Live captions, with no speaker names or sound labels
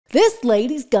this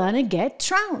lady's gonna get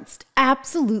trounced,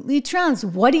 absolutely trounced.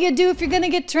 What do you do if you're gonna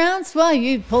get trounced? Well,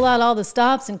 you pull out all the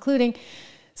stops, including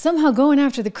somehow going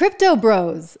after the crypto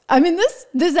bros. I mean,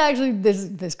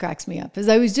 this cracks me up. As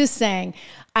I was just saying,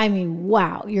 I mean,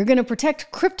 wow, you're going to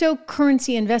protect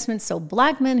cryptocurrency investments so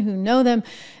black men who know them,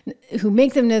 who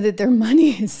make them know that their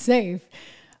money is safe.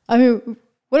 I mean,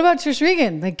 what about Trish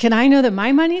Regan? Like, can I know that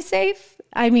my money's safe?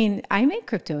 I mean, I make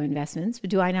crypto investments, but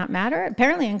do I not matter?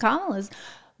 Apparently in Kamala's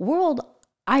world,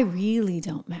 I really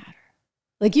don't matter.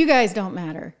 Like, you guys don't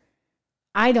matter.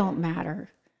 I don't matter.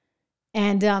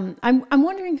 And I'm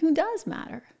wondering who does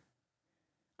matter.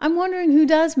 I'm wondering who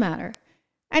does matter.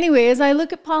 Anyway, as I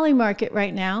look at Polymarket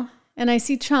right now and I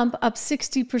see Trump up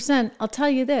 60%, I'll tell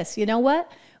you this. You know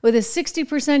what? With a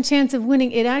 60% chance of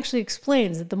winning, it actually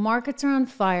explains that the markets are on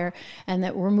fire and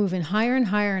that we're moving higher and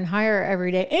higher and higher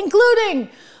every day, including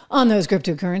on those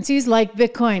cryptocurrencies like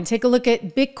Bitcoin. Take a look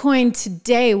at Bitcoin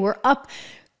today. We're up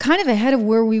kind of ahead of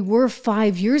where we were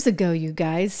 5 years ago, you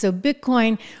guys. So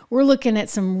Bitcoin, we're looking at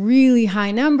some really high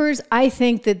numbers. I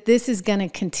think that this is going to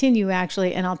continue,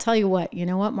 actually. And I'll tell you what,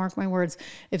 mark my words,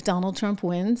 if Donald Trump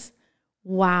wins,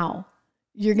 wow,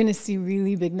 you're going to see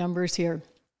really big numbers here.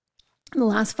 In the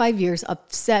last 5 years, up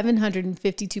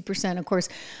 752%. Of course,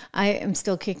 I am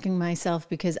still kicking myself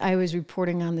because I was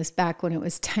reporting on this back when it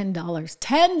was $10.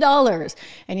 $10!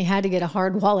 And you had to get a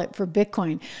hard wallet for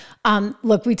Bitcoin.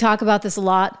 Look, we talk about this a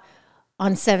lot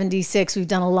on 76. We've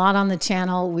done a lot on the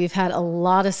channel. We've had a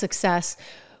lot of success.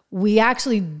 We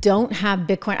actually don't have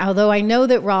Bitcoin, although I know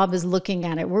that Rob is looking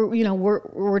at it.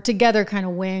 We're together kind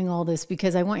of weighing all this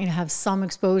because I want you to have some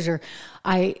exposure.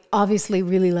 I obviously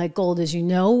really like gold, as you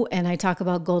know, and I talk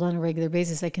about gold on a regular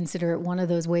basis. I consider it one of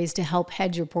those ways to help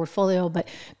hedge your portfolio, but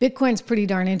Bitcoin's pretty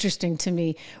darn interesting to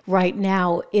me right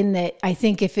now in that I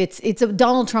think if it's a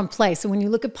Donald Trump play. So when you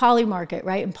look at Polymarket,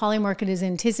 right, and Polymarket is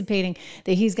anticipating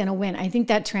that he's going to win, I think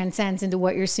that transcends into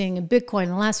what you're seeing in Bitcoin. In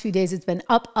the last few days, it's been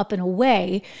up and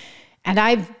away. And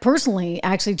I've personally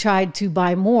actually tried to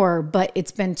buy more, but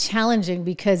it's been challenging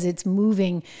because it's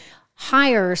moving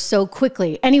higher so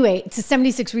quickly. Anyway, to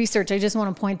 76 Research, I just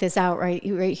want to point this out right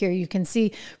here. You can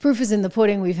see proof is in the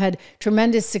pudding. We've had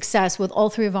tremendous success with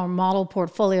all three of our model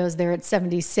portfolios there at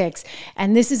 76.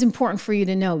 And this is important for you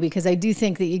to know because I do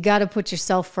think that you got to put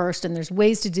yourself first, and there's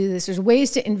ways to do this. There's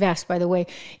ways to invest, by the way,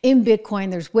 in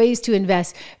Bitcoin. There's ways to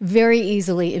invest very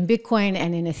easily in Bitcoin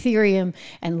and in Ethereum,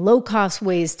 and low-cost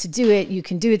ways to do it. You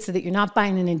can do it so that you're not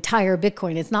buying an entire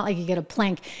Bitcoin. It's not like you get a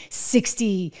plank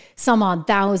 60 some odd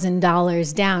 $1,000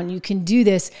 down. You can do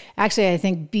this. Actually, I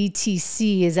think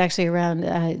BTC is actually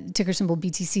around, ticker symbol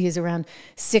BTC is around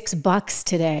 $6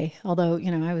 today. Although,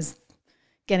 I was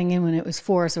getting in when it was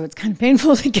 4, so it's kind of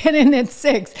painful to get in at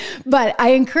 6. But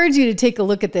I encourage you to take a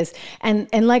look at this. And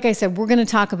like I said, we're going to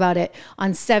talk about it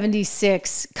on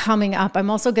 76 coming up. I'm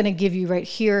also going to give you right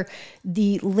here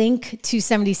the link to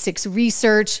 76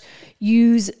 Research.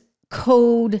 Use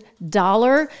code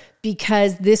 $,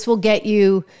 because this will get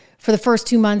you, for the first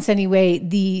 2 months anyway,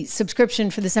 the subscription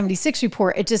for the 76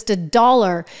 report at just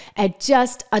 $1, at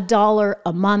just $1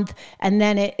 a month. And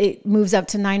then it moves up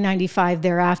to $9.95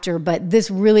 thereafter. But this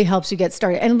really helps you get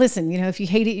started. And listen, if you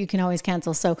hate it, you can always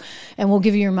cancel. So, and we'll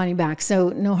give you your money back. So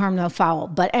no harm, no foul.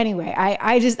 But anyway,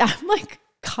 I'm like,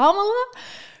 Kamala,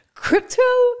 crypto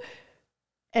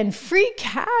and free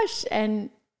cash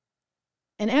and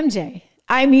MJ.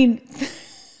 I mean,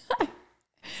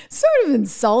 sort of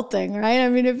insulting, right? I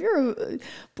mean, if you're a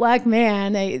black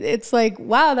man, it's like,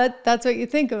 wow, that's what you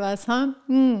think of us, huh?